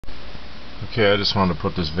Okay, I just wanted to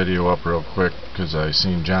put this video up real quick because I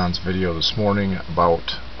seen John's video this morning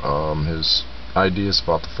about his ideas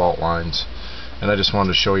about the fault lines, and I just wanted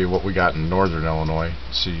to show you what we got in northern Illinois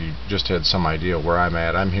so you just had some idea where I'm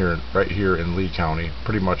at. I'm right here in Lee County,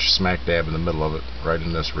 pretty much smack dab in the middle of it, right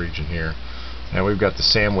in this region here. And we've got the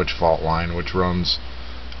Sandwich Fault Line, which runs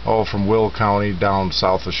from Will County down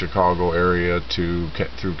south of Chicago area through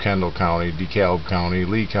Kendall County, DeKalb County,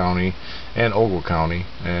 Lee County, and Ogle County.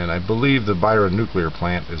 And I believe the Byron nuclear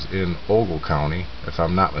plant is in Ogle County, if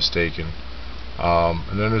I'm not mistaken.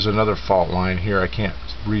 And then there's another fault line here. I can't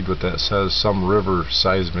read what that says. Some river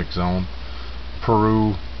seismic zone,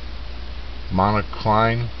 Peru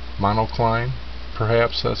monocline,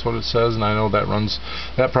 perhaps that's what it says. And I know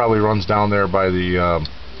that probably runs down there by the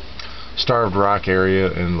Starved Rock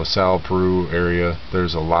area in La Salle, Peru area.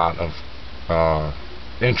 There's a lot of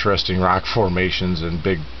interesting rock formations and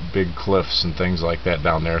big cliffs and things like that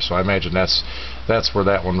down there. So I imagine that's where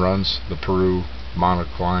that one runs, the Peru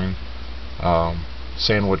monocline.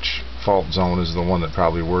 Sandwich Fault Zone is the one that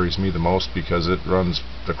probably worries me the most because it runs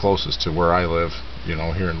the closest to where I live, you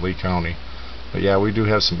know, here in Lee County. But yeah, we do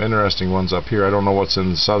have some interesting ones up here. I don't know what's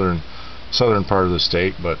in the southern part of the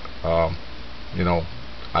state, but you know,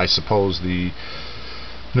 I suppose the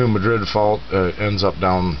New Madrid Fault ends up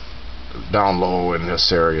down low in this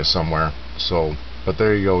area somewhere. So, but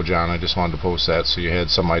there you go, John. I just wanted to post that so you had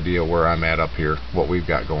some idea where I'm at up here, what we've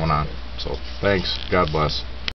got going on. So, thanks. God bless.